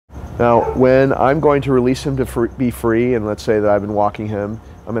Now, when I'm going to release him to be free, and let's say that I've been walking him,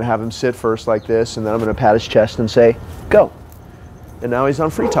 I'm going to have him sit first like this, and then I'm going to pat his chest and say, go. And now he's on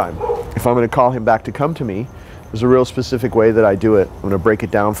free time. If I'm going to call him back to come to me, there's a real specific way that I do it. I'm going to break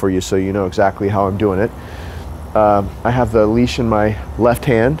it down for you so you know exactly how I'm doing it. I have the leash in my left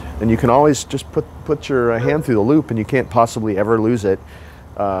hand, and you can always just put your hand through the loop, and you can't possibly ever lose it.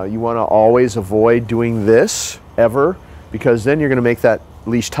 You want to always avoid doing this, ever, because then you're going to make that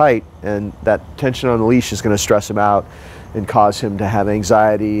leash tight, and that tension on the leash is going to stress him out and cause him to have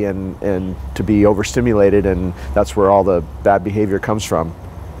anxiety and to be overstimulated, and that's where all the bad behavior comes from.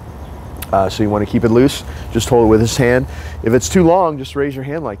 So you want to keep it loose, just hold it with his hand. If it's too long, just raise your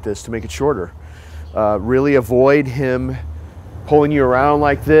hand like this to make it shorter. Really avoid him pulling you around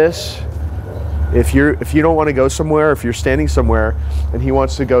like this. If you don't want to go somewhere, if you're standing somewhere and he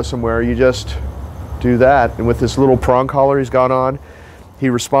wants to go somewhere, you just do that. And with this little prong collar he's got on, he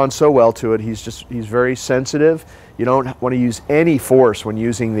responds so well to it. He's very sensitive. You don't want to use any force when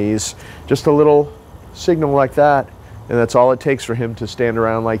using these. Just a little signal like that, and that's all it takes for him to stand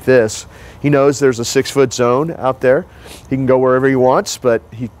around like this. He knows there's a 6-foot zone out there. He can go wherever he wants, but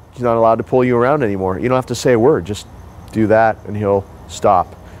he's not allowed to pull you around anymore. You don't have to say a word. Just do that, and he'll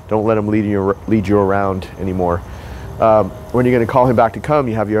stop. Don't let him lead you around anymore. When you're going to call him back to come,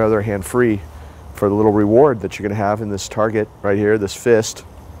 you have your other hand free for the little reward that you're going to have in this target right here, this fist.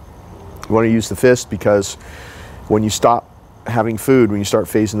 You want to use the fist because when you stop having food, when you start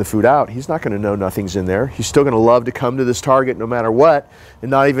phasing the food out, he's not going to know nothing's in there. He's still going to love to come to this target no matter what, and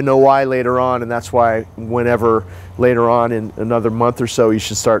not even know why later on. And that's why whenever later on in another month or so, you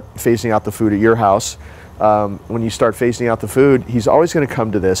should start phasing out the food at your house. When you start phasing out the food, he's always going to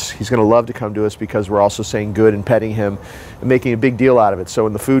come to this. He's going to love to come to us because we're also saying good and petting him and making a big deal out of it. So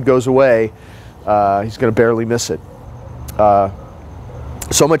when the food goes away, he's going to barely miss it.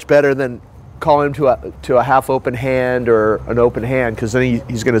 So much better than call him to a half open hand or an open hand, because then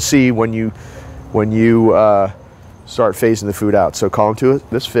he's going to see when you start phasing the food out. So call him to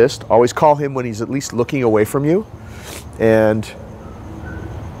this fist. Always call him when he's at least looking away from you. And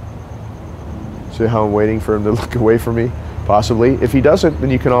see how I'm waiting for him to look away from me? Possibly. If he doesn't, then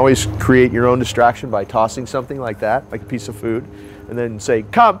you can always create your own distraction by tossing something like that, like a piece of food, and then say,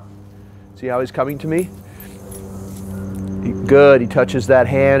 come. See how he's coming to me? Good. He touches that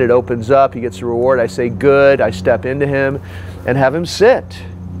hand. It opens up. He gets a reward. I say good. I step into him and have him sit.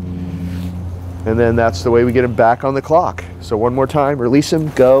 And then that's the way we get him back on the clock. So one more time. Release him.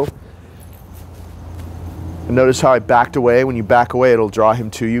 Go. And notice how I backed away. When you back away, it'll draw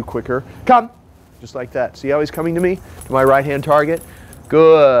him to you quicker. Come. Just like that. See how he's coming to me? To my right-hand target?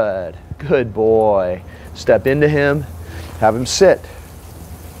 Good. Good boy. Step into him. Have him sit.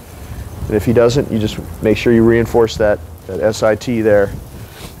 And if he doesn't, you just make sure you reinforce that SIT there.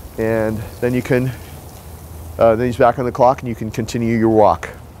 And then you can, then he's back on the clock and you can continue your walk.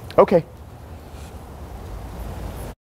 Okay.